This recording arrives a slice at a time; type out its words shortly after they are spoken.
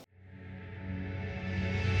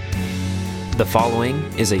The following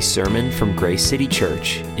is a sermon from Grace City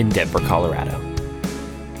Church in Denver, Colorado.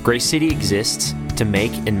 Grace City exists to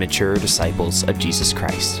make and mature disciples of Jesus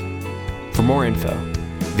Christ. For more info,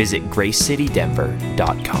 visit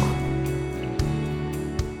gracecitydenver.com.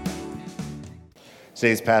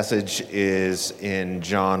 Today's passage is in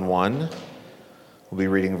John 1. We'll be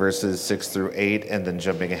reading verses 6 through 8 and then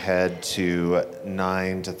jumping ahead to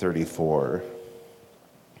 9 to 34.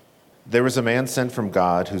 There was a man sent from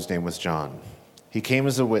God whose name was John. He came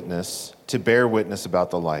as a witness to bear witness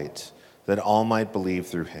about the light, that all might believe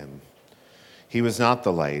through him. He was not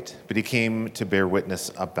the light, but he came to bear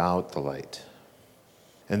witness about the light.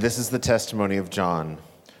 And this is the testimony of John,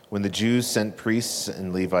 when the Jews sent priests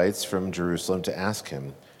and Levites from Jerusalem to ask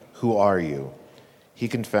him, "Who are you?" He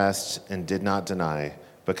confessed and did not deny,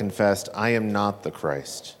 but confessed, "I am not the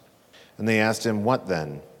Christ." And they asked him, "What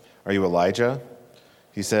then? Are you Elijah?"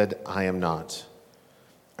 He said, "I am not."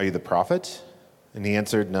 "Are you the prophet?" And he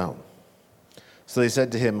answered, "No." So they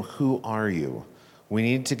said to him, "Who are you? We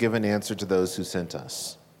need to give an answer to those who sent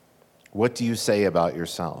us. What do you say about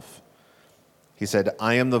yourself?" He said,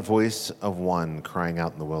 "I am the voice of one crying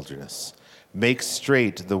out in the wilderness, 'Make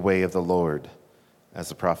straight the way of the Lord,' as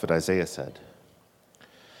the prophet Isaiah said."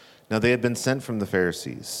 Now they had been sent from the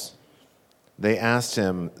Pharisees. They asked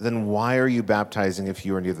him, "Then why are you baptizing if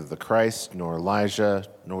you are neither the Christ, nor Elijah,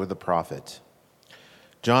 nor the prophet?"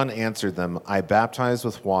 John answered them, "I baptize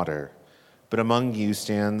with water, but among you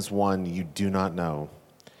stands one you do not know,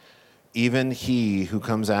 even he who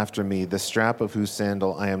comes after me, the strap of whose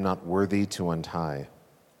sandal I am not worthy to untie."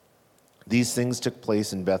 These things took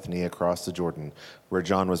place in Bethany across the Jordan, where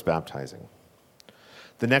John was baptizing.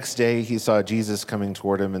 The next day he saw Jesus coming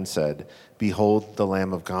toward him and said, "Behold the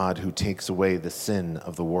Lamb of God who takes away the sin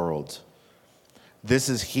of the world. This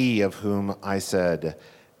is he of whom I said,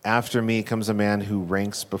 'After me comes a man who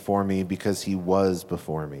ranks before me because he was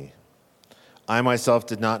before me.' I myself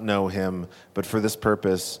did not know him, but for this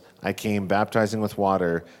purpose I came baptizing with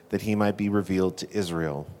water, that he might be revealed to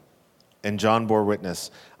Israel." And John bore witness,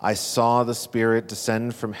 "I saw the Spirit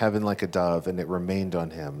descend from heaven like a dove, and it remained on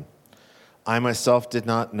him. I myself did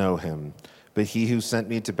not know him, but he who sent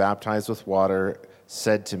me to baptize with water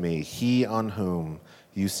said to me, 'He on whom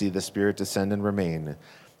you see the Spirit descend and remain,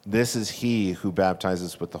 this is he who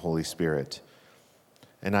baptizes with the Holy Spirit.'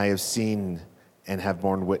 And I have seen and have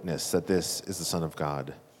borne witness that this is the Son of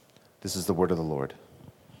God." This is the word of the Lord.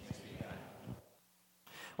 I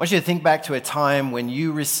want you to think back to a time when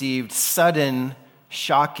you received sudden,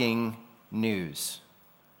 shocking news.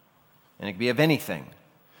 And it could be of anything.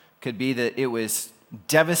 It could be that it was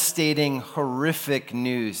devastating, horrific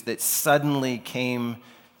news that suddenly came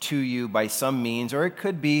to you by some means, or it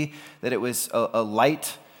could be that it was a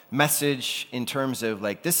light message in terms of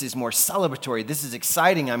like, this is more celebratory, this is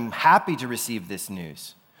exciting, I'm happy to receive this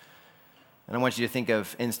news. And I want you to think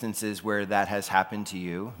of instances where that has happened to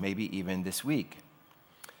you, maybe even this week.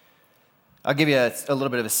 I'll give you a little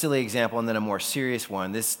bit of a silly example and then a more serious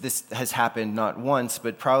one. This has happened not once,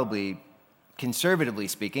 but probably, conservatively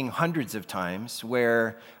speaking, hundreds of times,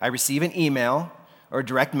 where I receive an email or a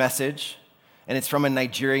direct message, and it's from a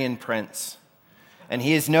Nigerian prince. And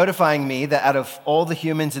he is notifying me that out of all the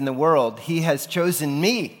humans in the world, he has chosen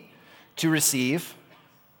me to receive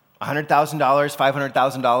 $100,000,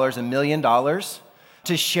 $500,000, $1 million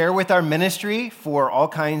to share with our ministry for all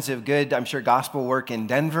kinds of good, I'm sure, gospel work in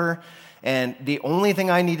Denver. And the only thing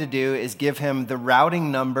I need to do is give him the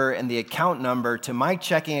routing number and the account number to my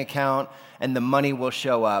checking account, and the money will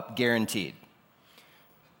show up, guaranteed.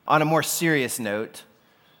 On a more serious note,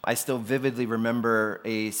 I still vividly remember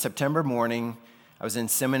a September morning. I was in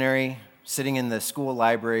seminary, sitting in the school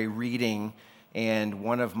library reading, and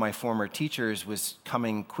one of my former teachers was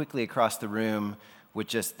coming quickly across the room with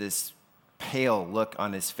just this pale look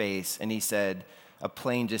on his face, and he said, "A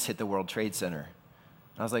plane just hit the World Trade Center."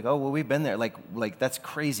 And I was like, "Oh, well, we've been there. Like that's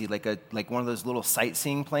crazy, like one of those little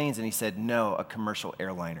sightseeing planes." And he said, "No, a commercial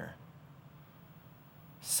airliner."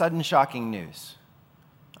 Sudden, shocking news.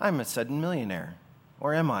 I'm a sudden millionaire,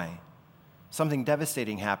 or am I? Something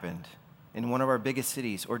devastating happened in one of our biggest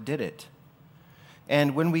cities, or did it?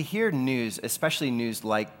 And when we hear news, especially news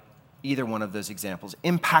like either one of those examples,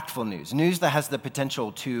 impactful news that has the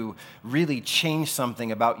potential to really change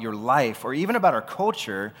something about your life or even about our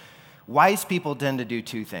culture, wise people tend to do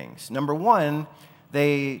two things. Number one,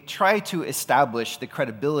 they try to establish the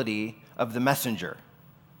credibility of the messenger.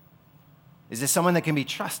 Is this someone that can be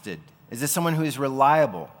trusted? Is this someone who is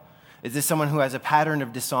reliable? Is this someone who has a pattern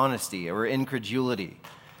of dishonesty or incredulity?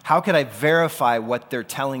 How could I verify what they're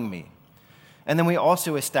telling me? And then we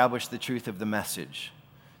also establish the truth of the message.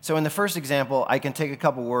 So in the first example, I can take a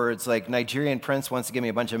couple words like Nigerian prince wants to give me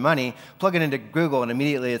a bunch of money, plug it into Google, and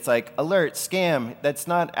immediately it's like, alert, scam. That's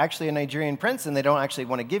not actually a Nigerian prince, and they don't actually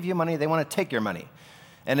want to give you money. They want to take your money.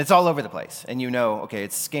 And it's all over the place. And you know, okay,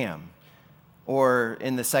 it's a scam. Or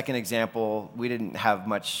in the second example, we didn't have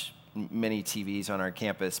many TVs on our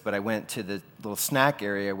campus, but I went to the little snack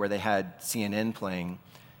area where they had CNN playing,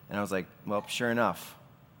 and I was like, well, sure enough.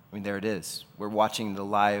 I mean, there it is. We're watching the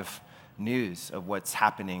live news of what's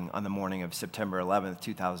happening on the morning of September 11th,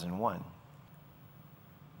 2001.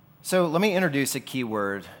 So let me introduce a key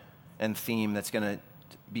word and theme that's going to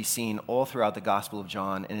be seen all throughout the Gospel of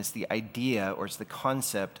John, and it's the idea, or it's the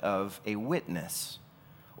concept of a witness,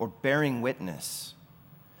 or bearing witness.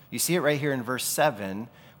 You see it right here in verse 7,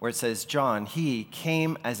 where it says, John, he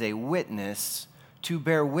came as a witness to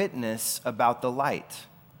bear witness about the light.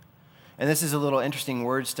 And this is a little interesting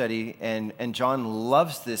word study, and John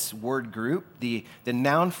loves this word group. The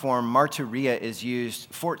noun form martyria is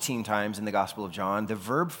used 14 times in the Gospel of John. The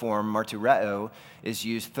verb form martyreo is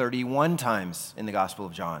used 31 times in the Gospel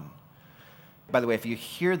of John. By the way, if you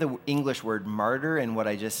hear the English word martyr in what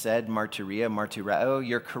I just said, martyria, martyreo,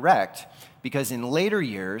 you're correct, because in later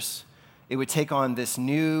years, it would take on this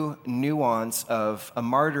new nuance of a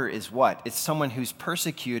martyr is what? It's someone who's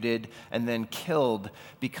persecuted and then killed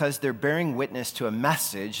because they're bearing witness to a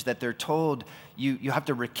message that they're told you have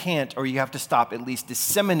to recant, or you have to stop at least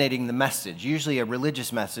disseminating the message, usually a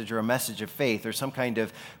religious message or a message of faith or some kind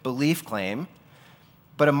of belief claim.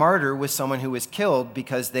 But a martyr was someone who was killed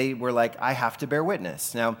because they were like, I have to bear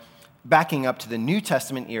witness. Now, backing up to the New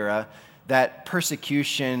Testament era, that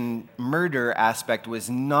persecution, murder aspect was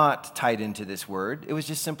not tied into this word. It was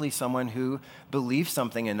just simply someone who believed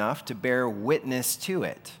something enough to bear witness to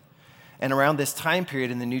it. And around this time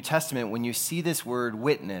period in the New Testament, when you see this word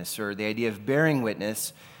witness, or the idea of bearing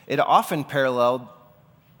witness, it often paralleled,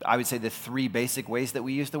 I would say, the three basic ways that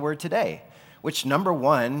we use the word today, which number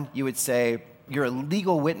one, you would say, you're a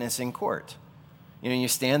legal witness in court. You know, you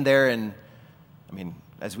stand there and,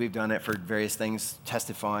 as we've done it for various things,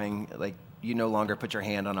 testifying, like you no longer put your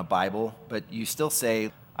hand on a Bible, but you still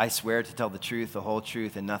say, I swear to tell the truth, the whole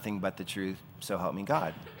truth, and nothing but the truth, so help me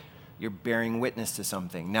God. You're bearing witness to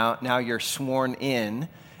something. Now you're sworn in,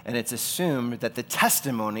 and it's assumed that the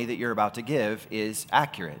testimony that you're about to give is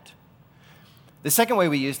accurate. The second way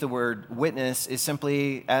we use the word witness is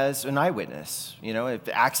simply as an eyewitness. You know, if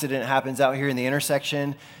the accident happens out here in the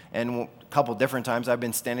intersection, and a couple different times I've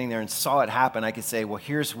been standing there and saw it happen, I could say, well,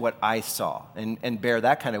 here's what I saw, and bear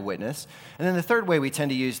that kind of witness. And then the third way we tend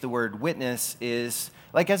to use the word witness is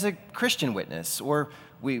like as a Christian witness, or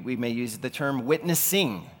we may use the term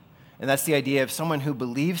witnessing. And that's the idea of someone who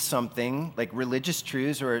believes something like religious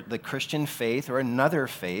truths or the Christian faith or another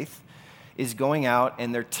faith is going out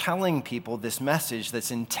and they're telling people this message that's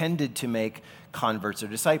intended to make converts or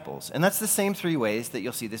disciples. And that's the same three ways that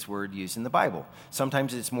you'll see this word used in the Bible.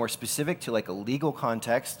 Sometimes it's more specific to like a legal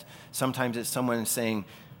context. Sometimes it's someone saying,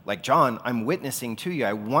 like John, I'm witnessing to you.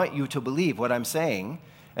 I want you to believe what I'm saying.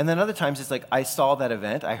 And then other times it's like, I saw that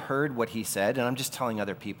event, I heard what he said, and I'm just telling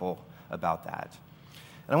other people about that.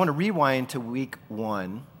 And I want to rewind to week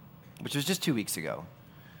 1, which was just 2 weeks ago,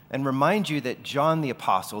 and remind you that John the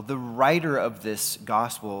Apostle, the writer of this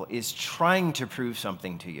gospel, is trying to prove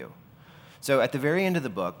something to you. So at the very end of the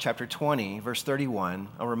book, chapter 20, verse 31,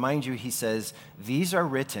 I'll remind you, he says, these are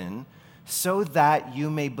written so that you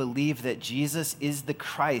may believe that Jesus is the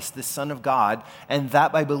Christ, the Son of God, and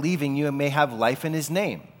that by believing you may have life in his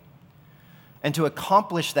name. And to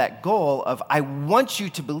accomplish that goal of, I want you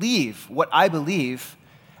to believe what I believe,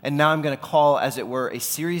 and now I'm going to call, as it were, a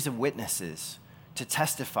series of witnesses to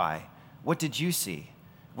testify. What did you see?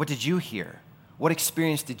 What did you hear? What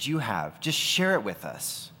experience did you have? Just share it with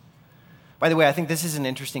us. By the way, I think this is an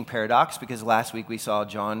interesting paradox because last week we saw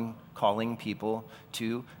John calling people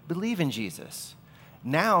to believe in Jesus.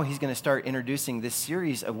 Now he's going to start introducing this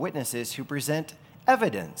series of witnesses who present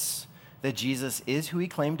evidence that Jesus is who he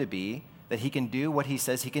claimed to be, that he can do what he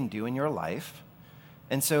says he can do in your life.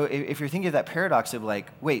 And so if you're thinking of that paradox of like,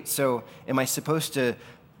 wait, so am I supposed to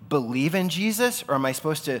believe in Jesus, or am I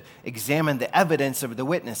supposed to examine the evidence of the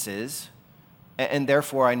witnesses, and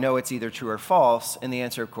therefore I know it's either true or false? And the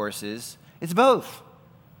answer, of course, is it's both.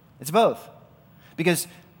 It's both. Because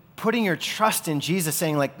putting your trust in Jesus,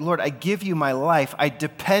 saying like, Lord, I give you my life, I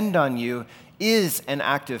depend on you, is an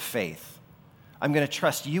act of faith. I'm going to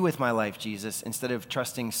trust you with my life, Jesus, instead of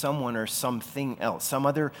trusting someone or something else, some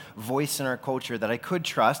other voice in our culture that I could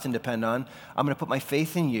trust and depend on. I'm going to put my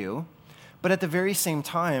faith in you. But at the very same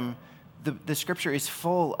time, the scripture is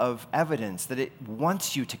full of evidence that it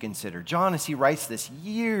wants you to consider. John, as he writes this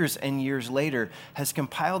years and years later, has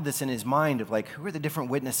compiled this in his mind of like, who are the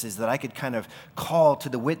different witnesses that I could kind of call to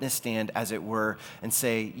the witness stand, as it were, and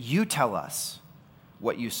say, you tell us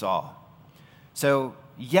what you saw. So,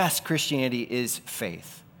 yes, Christianity is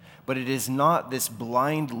faith, but it is not this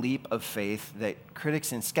blind leap of faith that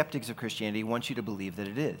critics and skeptics of Christianity want you to believe that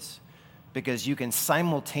it is. Because you can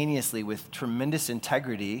simultaneously, with tremendous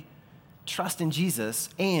integrity, trust in Jesus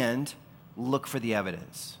and look for the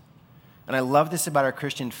evidence. And I love this about our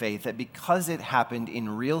Christian faith, that because it happened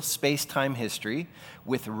in real space-time history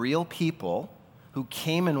with real people who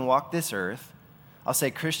came and walked this earth, I'll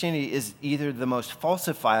say Christianity is either the most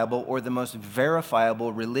falsifiable or the most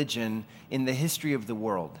verifiable religion in the history of the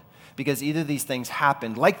world. Because either these things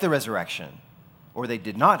happened, like the resurrection, or they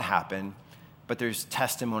did not happen, but there's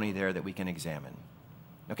testimony there that we can examine.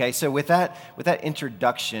 Okay, so with that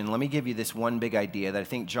introduction, let me give you this one big idea that I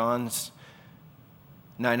think now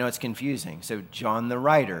I know it's confusing. So John the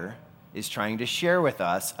writer is trying to share with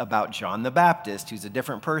us about John the Baptist, who's a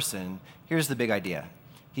different person. Here's the big idea.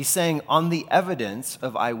 He's saying, on the evidence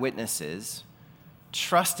of eyewitnesses,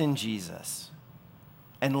 trust in Jesus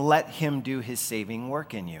and let him do his saving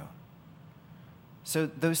work in you. So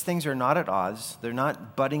those things are not at odds. They're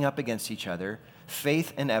not butting up against each other.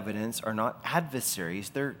 Faith and evidence are not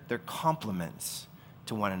adversaries. They're complements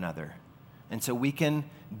to one another. And so we can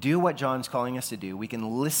do what John's calling us to do. We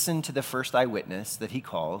can listen to the first eyewitness that he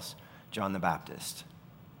calls John the Baptist.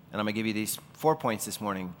 And I'm going to give you these 4 points this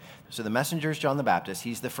morning. So the messenger is John the Baptist.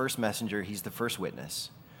 He's the first messenger. He's the first witness.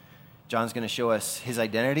 John's going to show us his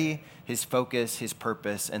identity, his focus, his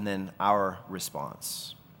purpose, and then our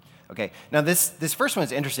response. Okay, now this first one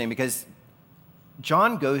is interesting because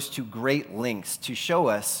John goes to great lengths to show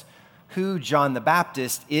us who John the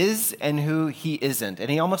Baptist is and who he isn't. And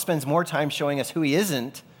he almost spends more time showing us who he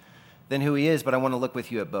isn't than who he is, but I want to look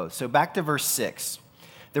with you at both. So back to verse 6.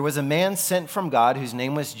 There was a man sent from God whose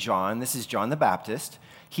name was John. This is John the Baptist.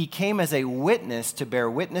 He came as a witness to bear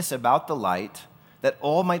witness about the light, that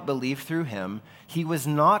all might believe through him. He was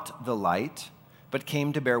not the light, but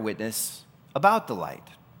came to bear witness about the light.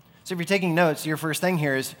 So if you're taking notes, your first thing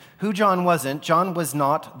here is who John wasn't. John was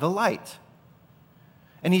not the light.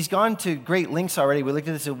 And he's gone to great lengths already. We looked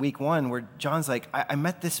at this in week 1 where John's like, I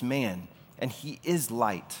met this man, and he is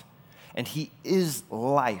light, and he is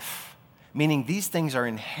life. Meaning these things are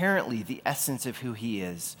inherently the essence of who he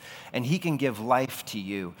is. And he can give life to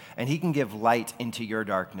you, and he can give light into your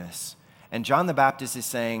darkness. And John the Baptist is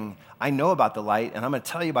saying, I know about the light, and I'm going to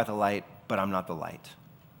tell you about the light, but I'm not the light.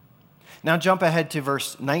 Now jump ahead to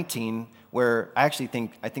verse 19, where I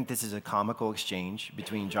think this is a comical exchange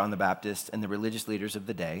between John the Baptist and the religious leaders of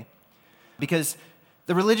the day. Because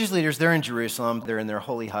the religious leaders, they're in Jerusalem, they're in their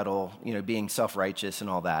holy huddle, being self-righteous and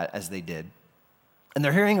all that, as they did. And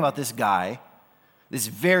they're hearing about this guy, this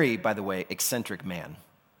very, by the way, eccentric man.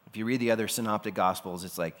 If you read the other synoptic gospels,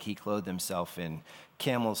 it's like he clothed himself in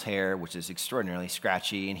camel's hair, which is extraordinarily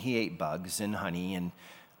scratchy, and he ate bugs and honey, and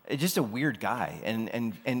just a weird guy,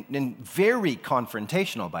 and very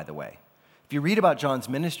confrontational, by the way. If you read about John's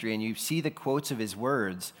ministry and you see the quotes of his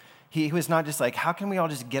words, he was not just like, how can we all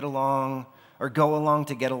just get along or go along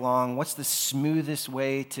to get along? What's the smoothest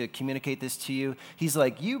way to communicate this to you? He's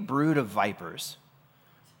like, you brood of vipers.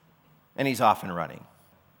 And he's off and running.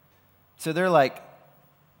 So they're like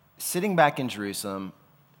sitting back in Jerusalem,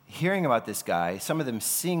 hearing about this guy, some of them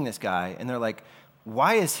seeing this guy, and they're like,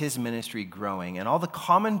 why is his ministry growing? And all the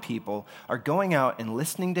common people are going out and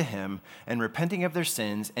listening to him and repenting of their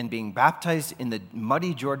sins and being baptized in the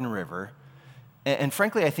muddy Jordan River. And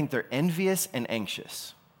frankly, I think they're envious and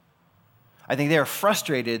anxious. I think they are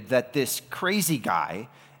frustrated that this crazy guy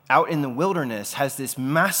out in the wilderness has this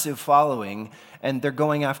massive following, and they're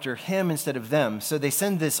going after him instead of them. So they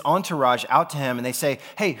send this entourage out to him, and they say,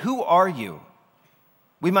 hey, who are you?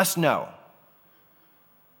 We must know.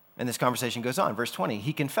 And this conversation goes on. Verse 20,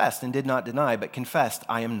 he confessed and did not deny, but confessed,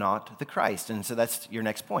 I am not the Christ. And so that's your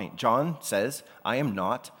next point. John says, I am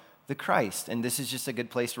not the Christ. And this is just a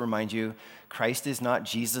good place to remind you, Christ is not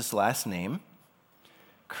Jesus' last name.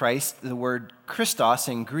 Christ, the word Christos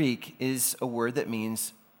in Greek, is a word that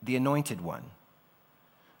means the anointed one.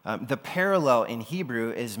 The parallel in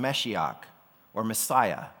Hebrew is Meshiach, or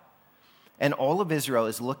Messiah. And all of Israel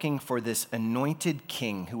is looking for this anointed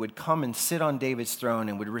king who would come and sit on David's throne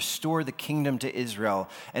and would restore the kingdom to Israel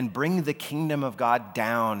and bring the kingdom of God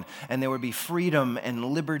down. And there would be freedom and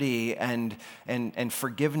liberty and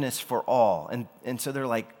forgiveness for all. And so they're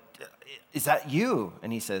like, is that you?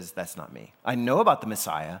 And he says, that's not me. I know about the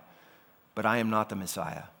Messiah, but I am not the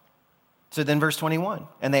Messiah. So then verse 21,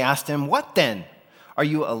 and they asked him, what then? Are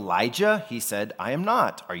you Elijah? He said, I am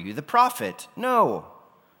not. Are you the prophet? No.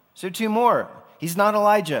 So two more. He's not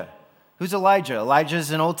Elijah. Who's Elijah? Elijah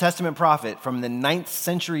is an Old Testament prophet from the 9th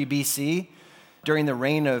century BC during the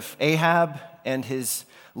reign of Ahab and his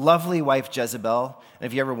lovely wife Jezebel. And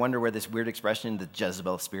if you ever wonder where this weird expression, the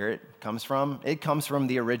Jezebel spirit, comes from, it comes from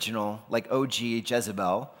the original, like OG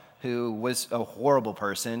Jezebel, who was a horrible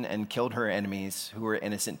person and killed her enemies who were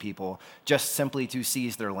innocent people just simply to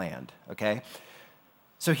seize their land, okay?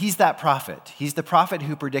 So he's that prophet. He's the prophet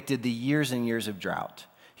who predicted the years and years of drought.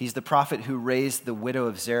 He's the prophet who raised the widow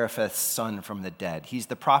of Zarephath's son from the dead. He's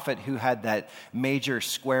the prophet who had that major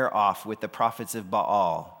square off with the prophets of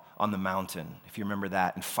Baal on the mountain, if you remember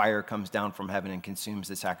that, and fire comes down from heaven and consumes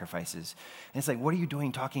the sacrifices. And it's like, what are you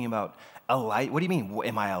doing talking about Elijah? What do you mean,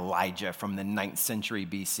 am I Elijah from the 9th century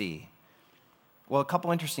BC? Well, a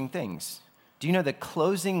couple interesting things. Do you know the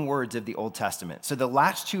closing words of the Old Testament? So the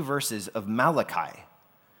last two verses of Malachi,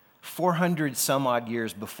 400 some odd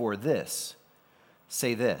years before this,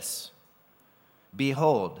 say this: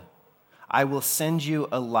 behold, I will send you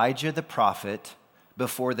Elijah the prophet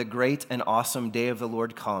before the great and awesome day of the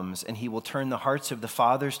Lord comes, and he will turn the hearts of the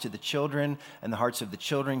fathers to the children and the hearts of the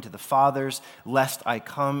children to the fathers, lest I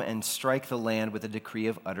come and strike the land with a decree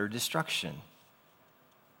of utter destruction.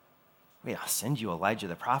 Wait, I'll send you Elijah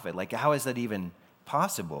the prophet. Like, how is that even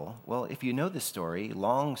possible? Well, if you know the story,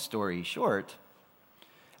 long story short,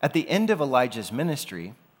 at the end of Elijah's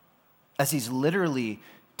ministry, as he's literally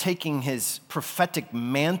taking his prophetic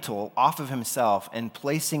mantle off of himself and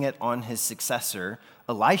placing it on his successor,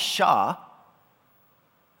 Elisha.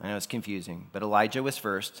 I know it's confusing, but Elijah was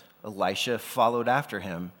first. Elisha followed after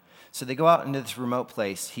him. So they go out into this remote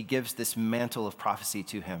place. He gives this mantle of prophecy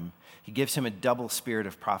to him. He gives him a double spirit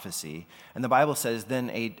of prophecy. And the Bible says, then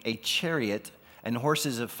a chariot and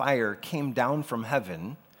horses of fire came down from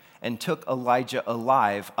heaven and took Elijah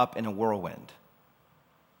alive up in a whirlwind.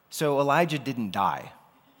 So Elijah didn't die.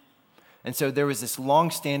 And so there was this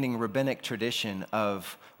long-standing rabbinic tradition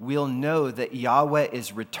of, we'll know that Yahweh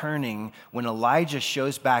is returning when Elijah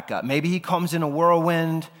shows back up. Maybe he comes in a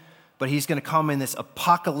whirlwind, but he's going to come in this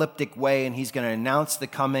apocalyptic way, and he's going to announce the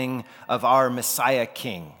coming of our Messiah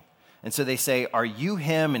King. And so they say, are you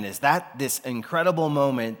him? And is that this incredible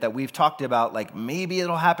moment that we've talked about? Like, maybe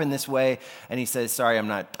it'll happen this way. And he says, sorry, I'm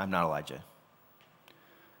not Elijah.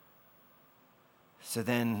 So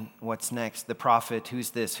then what's next? The prophet,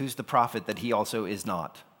 who's this? Who's the prophet that he also is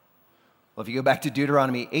not? Well, if you go back to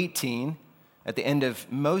Deuteronomy 18, at the end of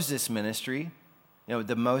Moses' ministry,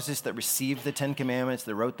 the Moses that received the 10 Commandments,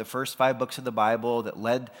 that wrote the first 5 books of the Bible, that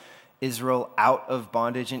led Israel out of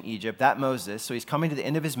bondage in Egypt, that Moses, so he's coming to the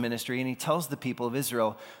end of his ministry, and he tells the people of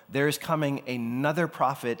Israel, there is coming another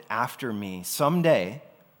prophet after me someday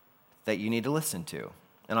that you need to listen to.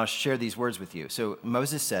 And I'll share these words with you. So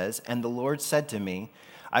Moses says, and the Lord said to me,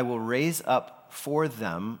 I will raise up for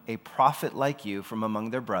them a prophet like you from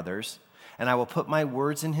among their brothers, and I will put my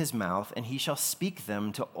words in his mouth, and he shall speak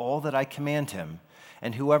them to all that I command him.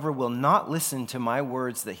 And whoever will not listen to my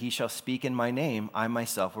words that he shall speak in my name, I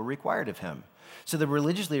myself will require it of him. So the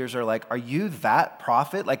religious leaders are like, are you that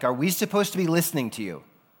prophet? Like, are we supposed to be listening to you?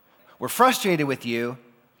 We're frustrated with you,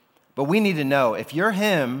 but we need to know if you're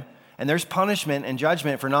him, and there's punishment and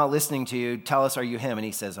judgment for not listening to you, tell us, are you him? And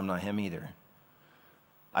he says, I'm not him either.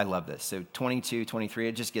 I love this. So 22, 23,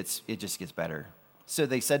 it just gets better. So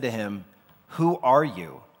they said to him, who are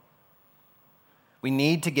you? We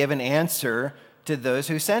need to give an answer to those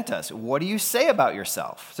who sent us. What do you say about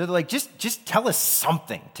yourself? So they're like, just tell us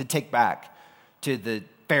something to take back to the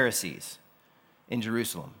Pharisees in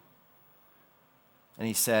Jerusalem. And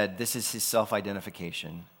he said, this is his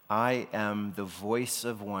self-identification. I am the voice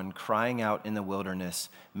of one crying out in the wilderness,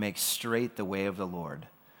 make straight the way of the Lord,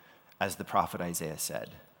 as the prophet Isaiah said.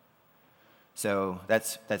 So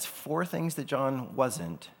that's 4 things that John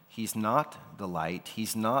wasn't. He's not the light.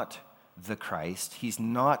 He's not the Christ. He's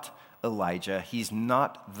not Elijah. He's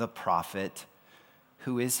not the prophet.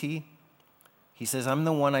 Who is he? He says, I'm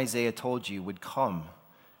the one Isaiah told you would come,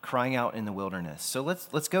 crying out in the wilderness. So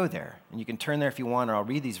let's go there. And you can turn there if you want, or I'll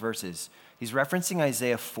read these verses. He's referencing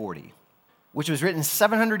Isaiah 40, which was written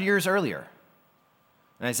 700 years earlier.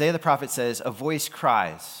 And Isaiah the prophet says, a voice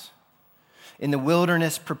cries, in the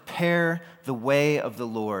wilderness, prepare the way of the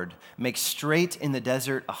Lord. Make straight in the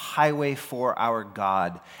desert a highway for our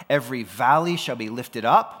God. Every valley shall be lifted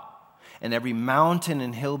up, and every mountain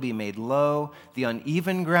and hill be made low. The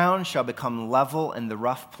uneven ground shall become level, and the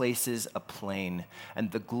rough places a plain.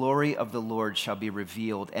 And the glory of the Lord shall be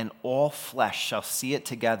revealed, and all flesh shall see it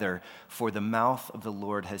together, for the mouth of the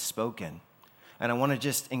Lord has spoken. And I want to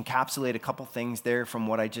just encapsulate a couple things there from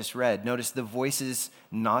what I just read. Notice the voice is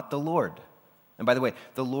not the Lord. And by the way,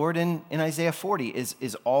 the Lord in Isaiah 40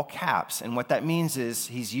 is all caps. And what that means is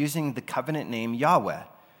he's using the covenant name Yahweh.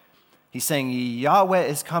 He's saying Yahweh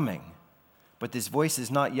is coming. But this voice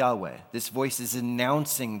is not Yahweh. This voice is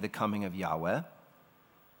announcing the coming of Yahweh.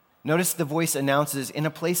 Notice the voice announces in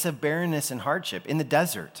a place of barrenness and hardship, in the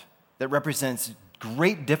desert, that represents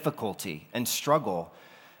great difficulty and struggle.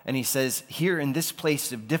 And he says, here in this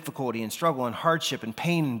place of difficulty and struggle and hardship and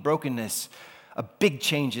pain and brokenness, a big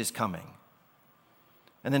change is coming.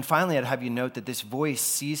 And then finally, I'd have you note that this voice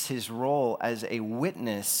sees his role as a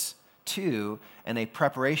witness to and a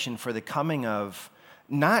preparation for the coming of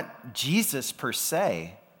not Jesus per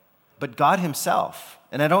se, but God himself.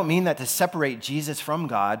 And I don't mean that to separate Jesus from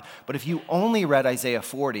God, but if you only read Isaiah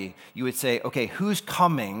 40, you would say, okay, who's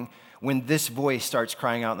coming when this voice starts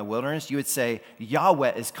crying out in the wilderness? You would say,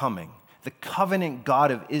 Yahweh is coming. The covenant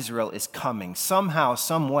God of Israel is coming. Somehow,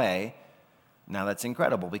 some way. Now that's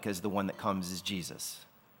incredible because the one that comes is Jesus,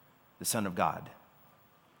 the Son of God.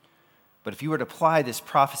 But if you were to apply this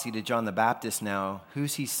prophecy to John the Baptist now,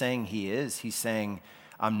 who's he saying he is? He's saying,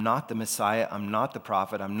 I'm not the Messiah, I'm not the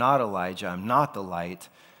prophet, I'm not Elijah, I'm not the light.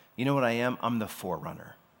 You know what I am? I'm the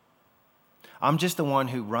forerunner. I'm just the one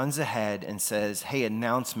who runs ahead and says, hey,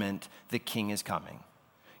 announcement, the king is coming.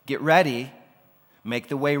 Get ready, make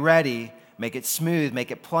the way ready, make it smooth,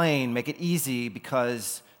 make it plain, make it easy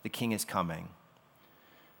because the king is coming.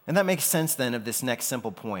 And that makes sense then of this next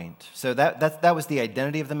simple point. So that was the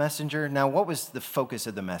identity of the messenger. Now, what was the focus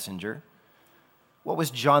of the messenger? What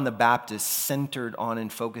was John the Baptist centered on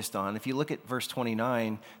and focused on? If you look at verse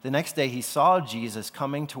 29, the next day he saw Jesus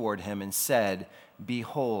coming toward him and said,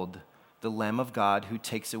 behold, the Lamb of God who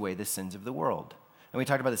takes away the sins of the world. And we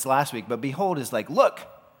talked about this last week, but behold is like, look.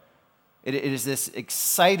 It is this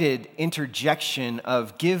excited interjection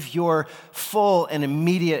of give your full and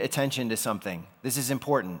immediate attention to something. This is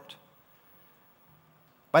important.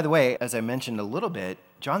 By the way, as I mentioned a little bit,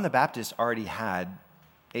 John the Baptist already had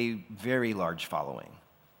a very large following.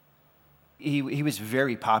 He was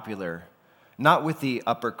very popular, not with the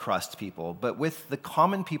upper crust people, but with the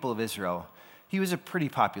common people of Israel. He was a pretty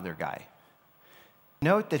popular guy.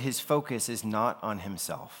 Note that his focus is not on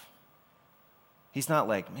himself. He's not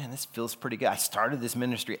like, man, this feels pretty good. I started this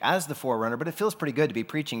ministry as the forerunner, but it feels pretty good to be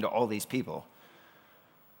preaching to all these people.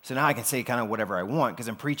 So now I can say kind of whatever I want because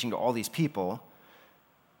I'm preaching to all these people.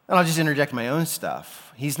 And I'll just interject my own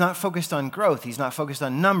stuff. He's not focused on growth. He's not focused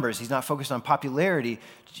on numbers. He's not focused on popularity.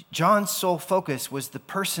 John's sole focus was the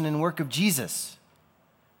person and work of Jesus.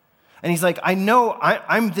 And he's like, I know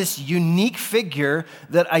I'm this unique figure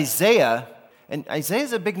that Isaiah, and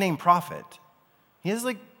Isaiah's a big name prophet. He has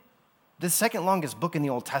like the second longest book in the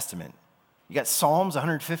Old Testament. You got Psalms,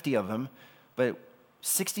 150 of them, but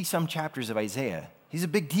 60-some chapters of Isaiah. He's a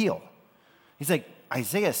big deal. He's like,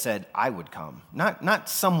 Isaiah said I would come. Not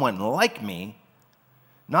someone like me,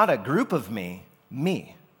 not a group of me.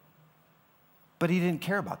 But he didn't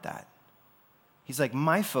care about that. He's like,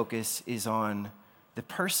 my focus is on the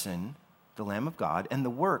person, the Lamb of God, and the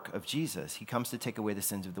work of Jesus. He comes to take away the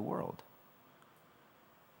sins of the world.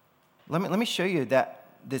 Let me show you that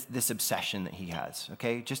this obsession that he has,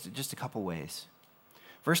 okay? Just a couple ways.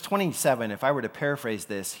 Verse 27, if I were to paraphrase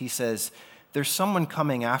this, he says, there's someone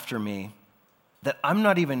coming after me that I'm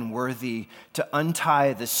not even worthy to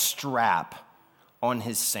untie the strap on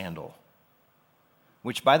his sandal,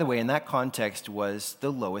 which, by the way, in that context was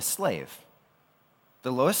the lowest slave.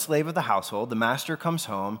 The lowest slave of the household, the master comes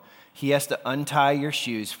home, he has to untie your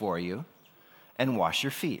shoes for you and wash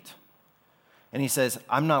your feet. And he says,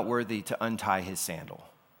 I'm not worthy to untie his sandal.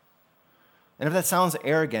 And if that sounds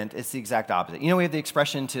arrogant, it's the exact opposite. You know, we have the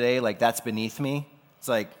expression today, like, that's beneath me. It's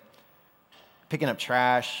like picking up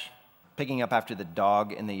trash, picking up after the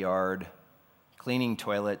dog in the yard, cleaning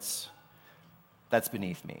toilets. That's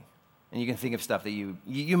beneath me. And you can think of stuff that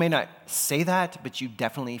you may not say that, but you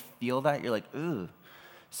definitely feel that. You're like, ooh,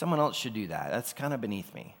 someone else should do that. That's kind of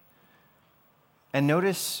beneath me. And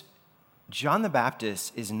notice, John the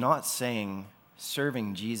Baptist is not saying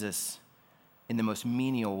serving Jesus in the most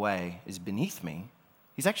menial way is beneath me.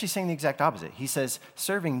 He's actually saying the exact opposite. He says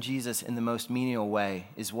serving Jesus in the most menial way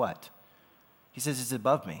is what? He says it's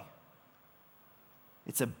above me.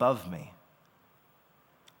 It's above me.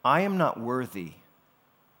 I am not worthy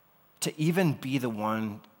to even be the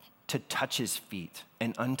one to touch his feet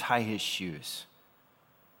and untie his shoes.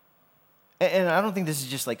 And I don't think this is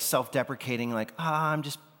just like self-deprecating, like, I'm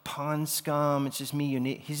just pond scum. It's just me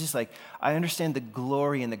unique. He's just like, I understand the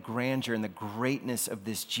glory and the grandeur and the greatness of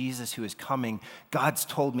this Jesus who is coming. God's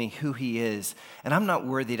told me who he is, and I'm not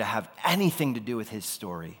worthy to have anything to do with his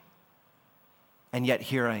story. And yet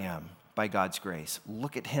here I am by God's grace.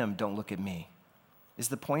 Look at him, don't look at me, is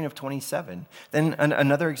the point of 27. Then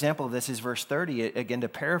another example of this is verse 30. Again, to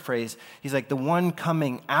paraphrase, he's like, the one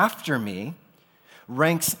coming after me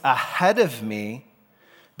ranks ahead of me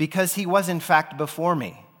because he was in fact before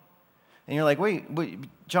me. And you're like, wait,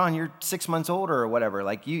 John, you're 6 months older or whatever.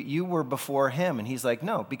 Like you were before him. And he's like,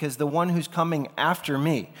 no, because the one who's coming after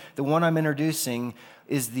me, the one I'm introducing,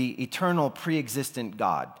 is the eternal pre-existent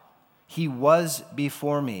God. He was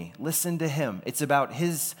before me. Listen to him. It's about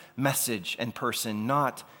his message and person,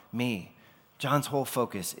 not me. John's whole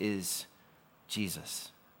focus is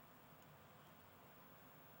Jesus.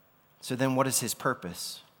 So then what is his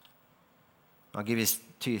purpose? I'll give you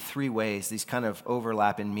to you 3 ways. These kind of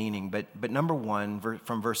overlap in meaning. But number 1,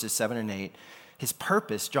 from verses 7 and 8, his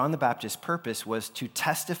purpose, John the Baptist's purpose, was to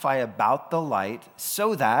testify about the light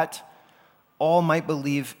so that all might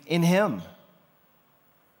believe in him.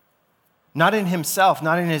 Not in himself,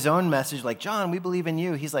 not in his own message, like, John, we believe in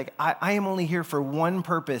you. He's like, I am only here for one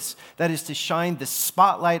purpose, that is to shine the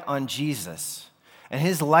spotlight on Jesus. And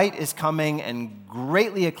his light is coming and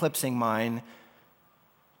greatly eclipsing mine.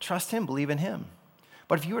 Trust him, believe in him.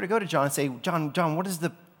 But if you were to go to John and say, John, what is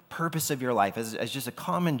the purpose of your life? As just a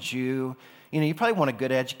common Jew, you probably want a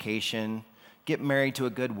good education, get married to a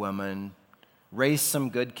good woman, raise some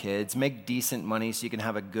good kids, make decent money so you can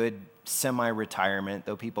have a good semi-retirement,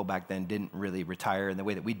 though people back then didn't really retire in the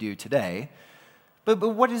way that we do today. But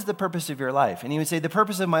what is the purpose of your life? And he would say, the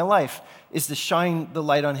purpose of my life is to shine the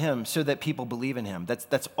light on him so that people believe in him.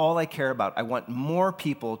 That's all I care about. I want more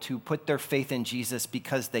people to put their faith in Jesus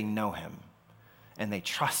because they know him and they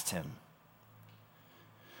trust him.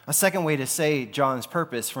 A second way to say John's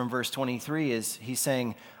purpose from verse 23 is he's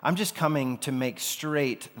saying, I'm just coming to make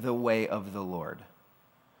straight the way of the Lord.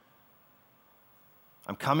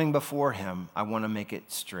 I'm coming before him. I want to make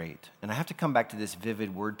it straight. And I have to come back to this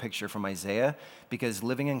vivid word picture from Isaiah because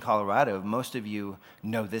living in Colorado, most of you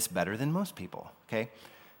know this better than most people, okay?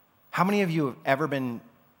 How many of you have ever been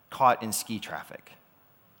caught in ski traffic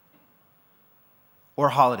or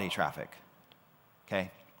holiday traffic,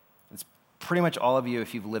 okay? It's pretty much all of you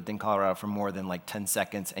if you've lived in Colorado for more than like 10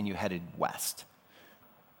 seconds and you headed west.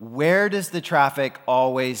 Where does the traffic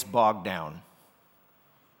always bog down?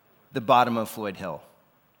 The bottom of Floyd Hill.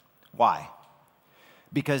 Why?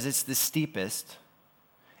 Because it's the steepest,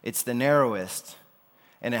 it's the narrowest,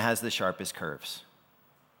 and it has the sharpest curves.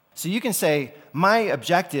 So you can say, my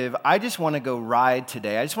objective, I just want to go ride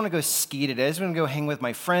today. I just want to go ski today. I just want to go hang with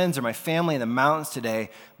my friends or my family in the mountains today.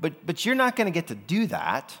 But you're not going to get to do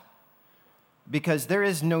that because there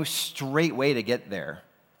is no straight way to get there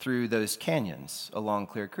through those canyons along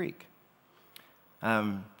Clear Creek.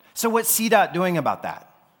 So what's CDOT doing about that?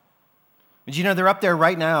 But they're up there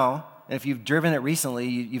right now, and if you've driven it recently,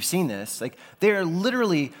 you've seen this. Like, they're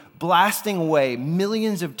literally blasting away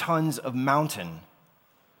millions of tons of mountain.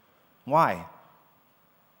 Why?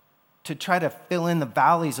 To try to fill in the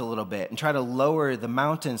valleys a little bit and try to lower the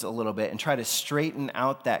mountains a little bit and try to straighten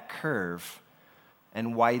out that curve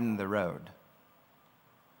and widen the road.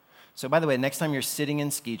 So by the way, next time you're sitting in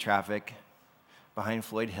ski traffic behind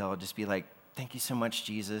Floyd Hill, just be like, thank you so much,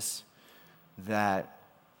 Jesus, that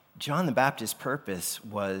John the Baptist's purpose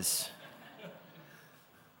was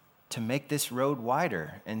to make this road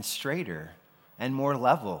wider and straighter and more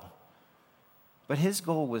level. But his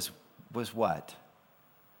goal was what?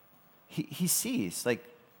 He sees, like,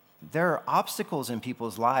 there are obstacles in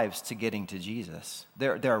people's lives to getting to Jesus.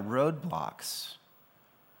 There are roadblocks.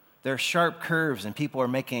 There are sharp curves, and people are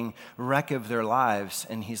making wreck of their lives.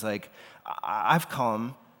 And he's like, I've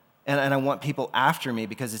come, and I want people after me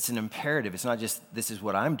because it's an imperative. It's not just this is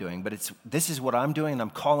what I'm doing, but this is what I'm doing, and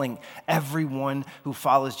I'm calling everyone who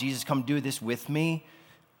follows Jesus, come do this with me.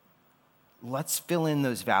 Let's fill in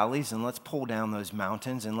those valleys, and let's pull down those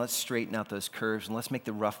mountains, and let's straighten out those curves, and let's make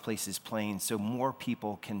the rough places plain so more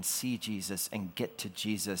people can see Jesus and get to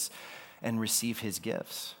Jesus and receive his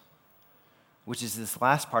gifts, which is this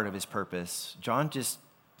last part of his purpose. John just,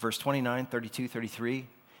 verse 29, 32, 33,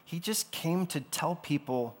 he just came to tell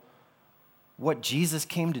people what Jesus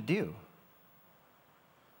came to do.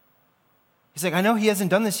 He's like, I know he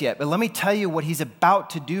hasn't done this yet, but let me tell you what he's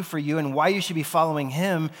about to do for you and why you should be following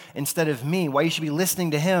him instead of me, why you should be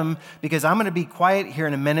listening to him, because I'm going to be quiet here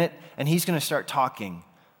in a minute and he's going to start talking.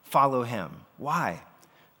 Follow him. Why?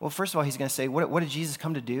 Well, first of all, he's going to say, what did Jesus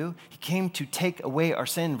come to do? He came to take away our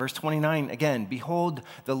sin. Verse 29, again, behold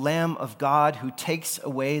the Lamb of God who takes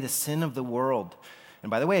away the sin of the world. And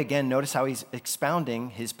by the way, again, notice how he's expounding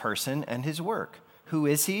his person and his work. Who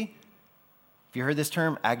is he? Have you heard this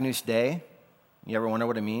term, Agnus Dei? You ever wonder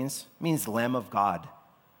what it means? It means Lamb of God.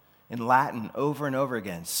 In Latin, over and over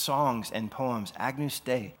again, songs and poems, Agnus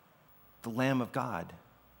Dei, the Lamb of God.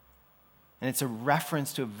 And it's a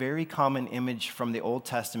reference to a very common image from the Old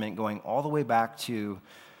Testament going all the way back to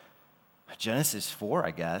Genesis 4, I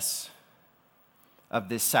guess, of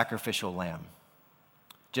this sacrificial lamb.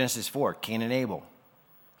 Genesis 4, Cain and Abel.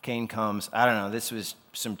 Cain comes, I don't know, this was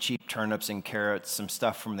some cheap turnips and carrots, some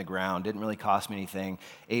stuff from the ground, didn't really cost me anything.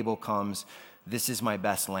 Abel comes, this is my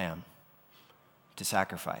best lamb to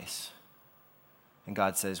sacrifice. And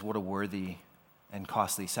God says, what a worthy and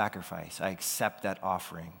costly sacrifice. I accept that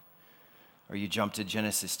offering. Or you jump to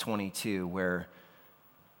Genesis 22, where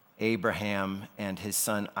Abraham and his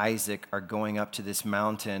son Isaac are going up to this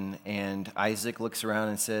mountain, and Isaac looks around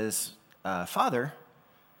and says, Father,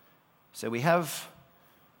 so we have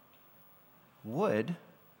wood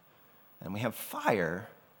and we have fire,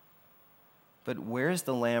 but where's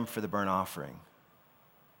the lamb for the burnt offering?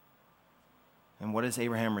 And what does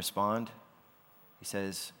Abraham respond? He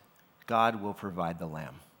says, God will provide the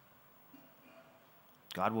lamb.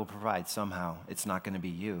 God will provide somehow. It's not going to be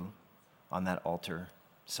you on that altar,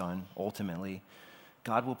 son, ultimately.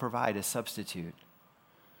 God will provide a substitute.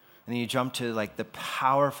 And then you jump to like the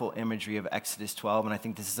powerful imagery of Exodus 12, and I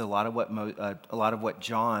think this is a lot of what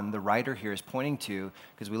John, the writer here, is pointing to,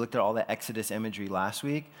 because we looked at all the Exodus imagery last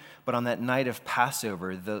week. But on that night of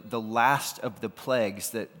Passover, the last of the plagues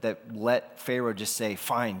that let Pharaoh just say,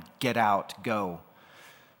 fine, get out, go,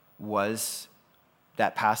 was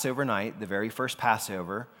that Passover night, the very first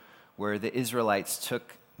Passover, where the Israelites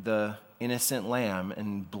took the innocent lamb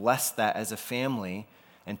and blessed that as a family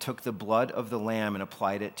and took the blood of the lamb and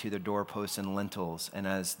applied it to the doorposts and lintels. And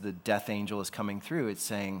as the death angel is coming through, it's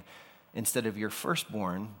saying, instead of your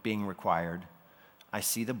firstborn being required, I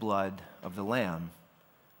see the blood of the lamb,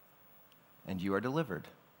 and you are delivered.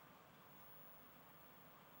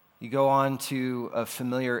 You go on to a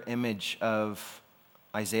familiar image of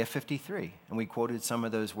Isaiah 53, and we quoted some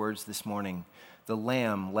of those words this morning. The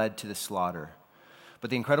lamb led to the slaughter. But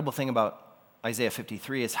the incredible thing about Isaiah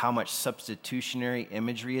 53 is how much substitutionary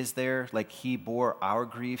imagery is there. Like he bore our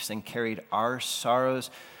griefs and carried our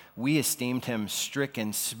sorrows. We esteemed him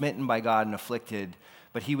stricken, smitten by God, and afflicted,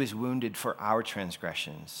 but he was wounded for our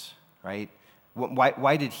transgressions, right?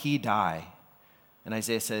 Why did he die? And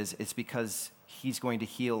Isaiah says it's because he's going to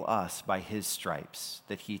heal us by his stripes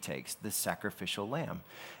that he takes, the sacrificial lamb.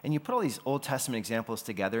 And you put all these Old Testament examples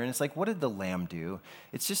together, and it's like, what did the lamb do?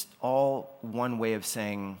 It's just all one way of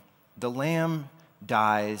saying the lamb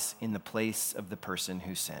dies in the place of the person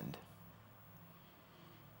who sinned.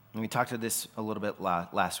 And we talked about this a little bit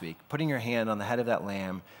last week. Putting your hand on the head of that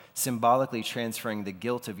lamb, symbolically transferring the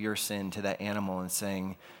guilt of your sin to that animal and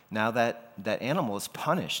saying, now that animal is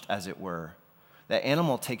punished, as it were. That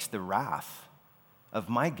animal takes the wrath of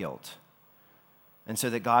my guilt. And so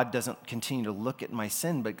that God doesn't continue to look at my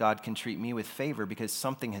sin, but God can treat me with favor because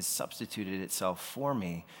something has substituted itself for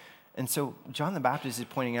me. And so John the Baptist is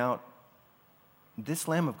pointing out, this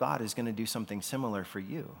Lamb of God is going to do something similar for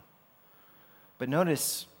you. But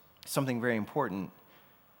notice something very important.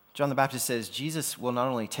 John the Baptist says Jesus will not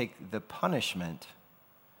only take the punishment,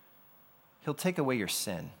 he'll take away your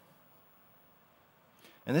sin.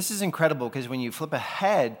 And this is incredible because when you flip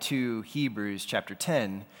ahead to Hebrews chapter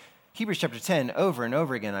 10, over and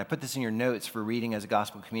over again, I put this in your notes for reading as a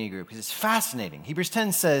gospel community group because it's fascinating. Hebrews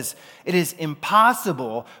 10 says, it is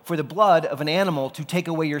impossible for the blood of an animal to take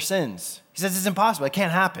away your sins. He says it's impossible. It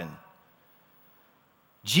can't happen.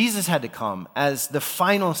 Jesus had to come as the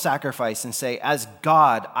final sacrifice and say, as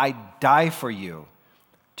God, I die for you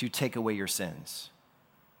to take away your sins.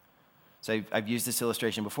 So I've used this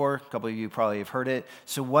illustration before. A couple of you probably have heard it.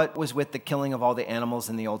 So what was with the killing of all the animals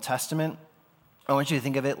in the Old Testament? I want you to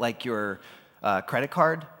think of it like your credit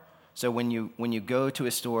card. So when you go to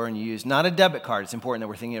a store and you use, not a debit card, it's important that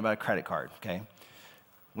we're thinking about a credit card, okay?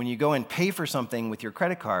 When you go and pay for something with your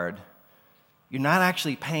credit card, you're not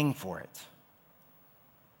actually paying for it.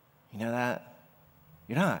 You know that?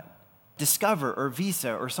 You're not. Discover or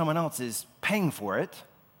Visa or someone else is paying for it,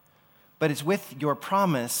 but it's with your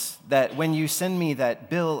promise that when you send me that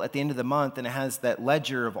bill at the end of the month and it has that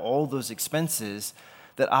ledger of all those expenses,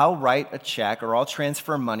 that I'll write a check or I'll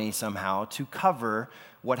transfer money somehow to cover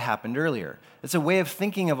what happened earlier. It's a way of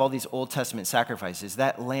thinking of all these Old Testament sacrifices.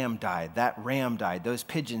 That lamb died, that ram died, those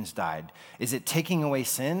pigeons died. Is it taking away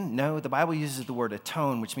sin? No, the Bible uses the word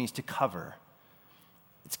atone, which means to cover.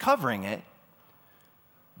 It's covering it,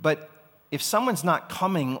 but if someone's not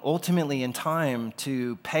coming ultimately in time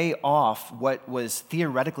to pay off what was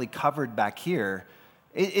theoretically covered back here,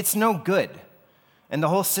 it's no good. And the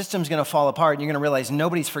whole system's going to fall apart, and you're going to realize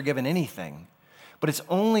nobody's forgiven anything. But it's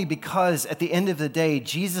only because at the end of the day,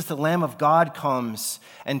 Jesus, the Lamb of God, comes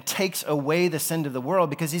and takes away the sin of the world,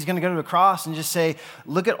 because he's going to go to the cross and just say,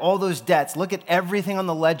 look at all those debts. Look at everything on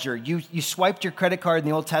the ledger. You swiped your credit card in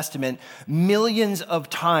the Old Testament millions of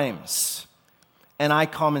times. And I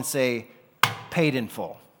come and say, paid in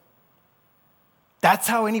full. That's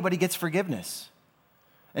how anybody gets forgiveness.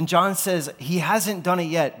 And John says he hasn't done it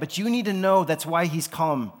yet, but you need to know that's why he's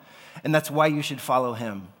come, and that's why you should follow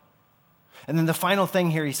him. And then the final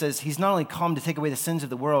thing here, he says he's not only come to take away the sins of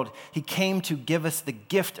the world, he came to give us the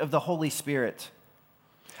gift of the Holy Spirit.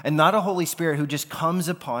 And not a Holy Spirit who just comes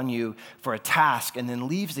upon you for a task and then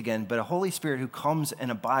leaves again, but a Holy Spirit who comes and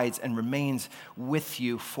abides and remains with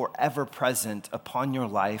you forever present upon your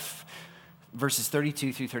life. Verses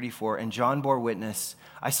 32 through 34, and John bore witness,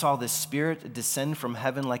 I saw the Spirit descend from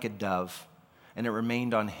heaven like a dove, and it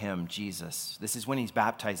remained on him, Jesus. This is when he's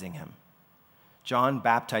baptizing him. John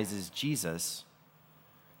baptizes Jesus.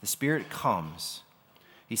 The Spirit comes.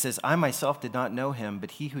 He says, I myself did not know him,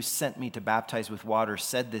 but he who sent me to baptize with water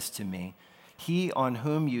said this to me, he on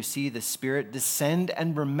whom you see the Spirit descend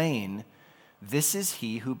and remain, this is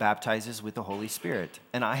he who baptizes with the Holy Spirit.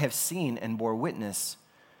 And I have seen and bore witness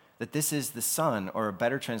that this is the Son, or a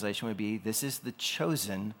better translation would be, this is the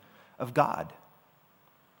chosen of God.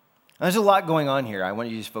 Now, there's a lot going on here. I want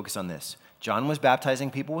you to just focus on this. John was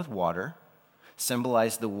baptizing people with water,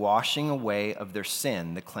 symbolized the washing away of their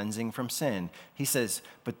sin, the cleansing from sin. He says,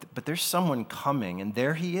 but there's someone coming, and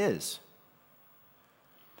there he is,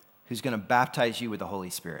 who's going to baptize you with the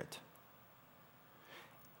Holy Spirit.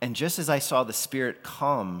 And just as I saw the Spirit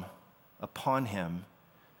come upon him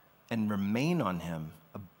and remain on him,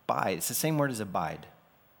 abide. It's the same word as abide.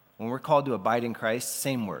 When we're called to abide in Christ,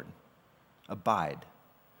 same word, abide.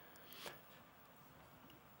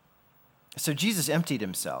 So Jesus emptied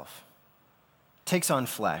himself, takes on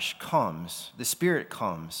flesh, comes, the Spirit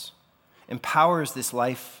comes, empowers this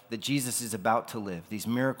life that Jesus is about to live, these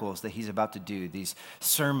miracles that he's about to do, these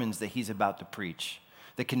sermons that he's about to preach,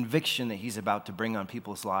 the conviction that he's about to bring on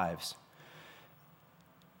people's lives.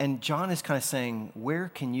 And John is kind of saying,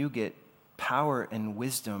 where can you get power and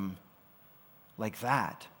wisdom like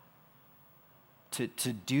that to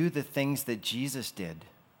do the things that Jesus did?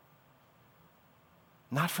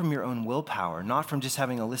 Not from your own willpower, not from just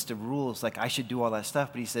having a list of rules like I should do all that stuff,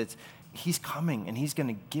 but he says he's coming and he's going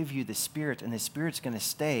to give you the Spirit, and the Spirit's going to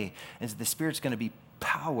stay, and the Spirit's going to be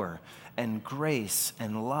power and grace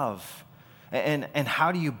and love. And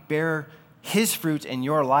how do you bear his fruit in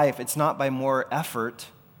your life? It's not by more effort,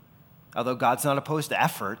 although God's not opposed to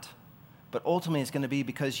effort. But ultimately, it's going to be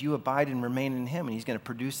because you abide and remain in him, and he's going to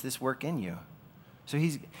produce this work in you. So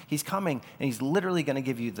he's coming, and he's literally going to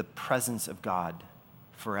give you the presence of God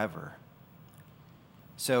forever.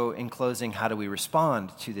 So in closing, how do we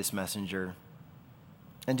respond to this messenger?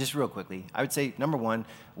 And just real quickly, I would say, number one,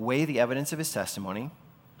 weigh the evidence of his testimony.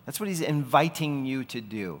 That's what he's inviting you to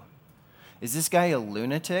do. Is this guy a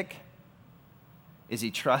lunatic? Is he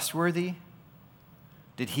trustworthy?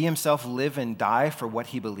 Did he himself live and die for what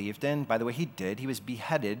he believed in? By the way, he did. He was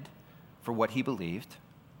beheaded for what he believed.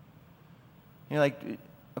 You're like,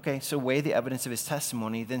 okay, so weigh the evidence of his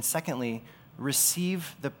testimony. Then secondly,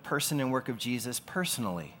 receive the person and work of Jesus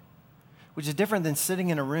personally, which is different than sitting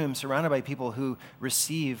in a room surrounded by people who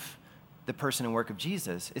receive the person and work of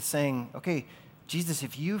Jesus. It's saying, okay, Jesus,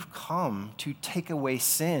 if you've come to take away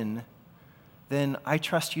sin, then I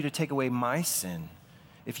trust you to take away my sin.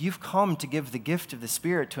 If you've come to give the gift of the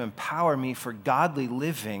Spirit to empower me for godly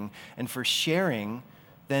living and for sharing,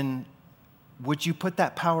 then would you put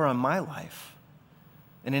that power on my life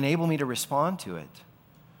and enable me to respond to it?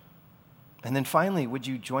 And then finally, would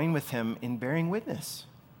you join with him in bearing witness?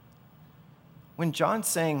 When John's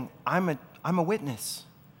saying, I'm a witness,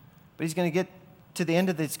 but he's going to get to the end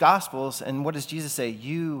of these Gospels, and what does Jesus say?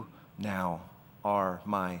 You now are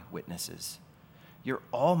my witnesses. You're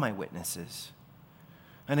all my witnesses.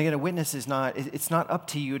 And again, a witness is it's not up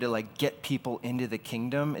to you to like get people into the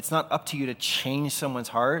kingdom. It's not up to you to change someone's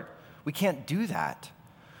heart. We can't do that.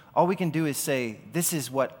 All we can do is say, this is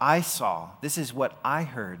what I saw. This is what I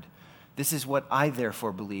heard. This is what I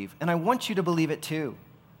therefore believe. And I want you to believe it too.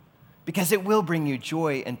 Because it will bring you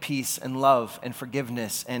joy and peace and love and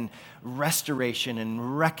forgiveness and restoration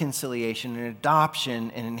and reconciliation and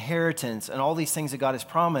adoption and inheritance and all these things that God has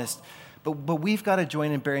promised. But we've got to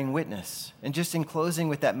join in bearing witness. And just in closing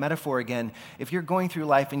with that metaphor again, if you're going through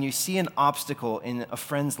life and you see an obstacle in a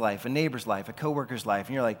friend's life, a neighbor's life, a coworker's life,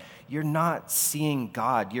 and you're like, you're not seeing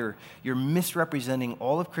God. You're misrepresenting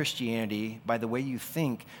all of Christianity by the way you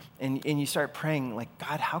think. And you start praying like,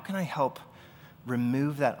 God, how can I help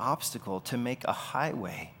remove that obstacle to make a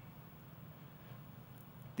highway?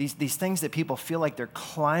 These things that people feel like they're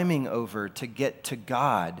climbing over to get to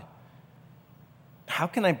God. How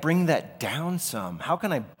can I bring that down some? How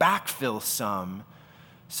can I backfill some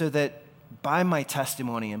so that by my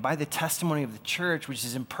testimony and by the testimony of the church, which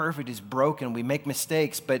is imperfect, is broken, we make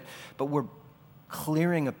mistakes, but we're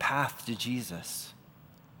clearing a path to Jesus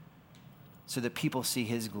so that people see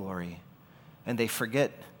his glory and they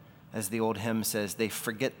forget, as the old hymn says, they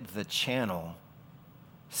forget the channel,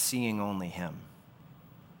 seeing only him.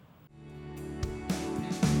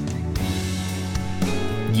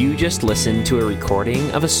 You just listened to a recording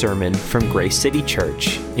of a sermon from Grace City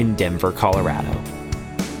Church in Denver, Colorado.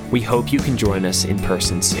 We hope you can join us in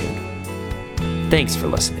person soon. Thanks for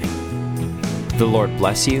listening. The Lord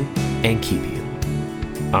bless you and keep you.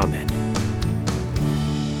 Amen.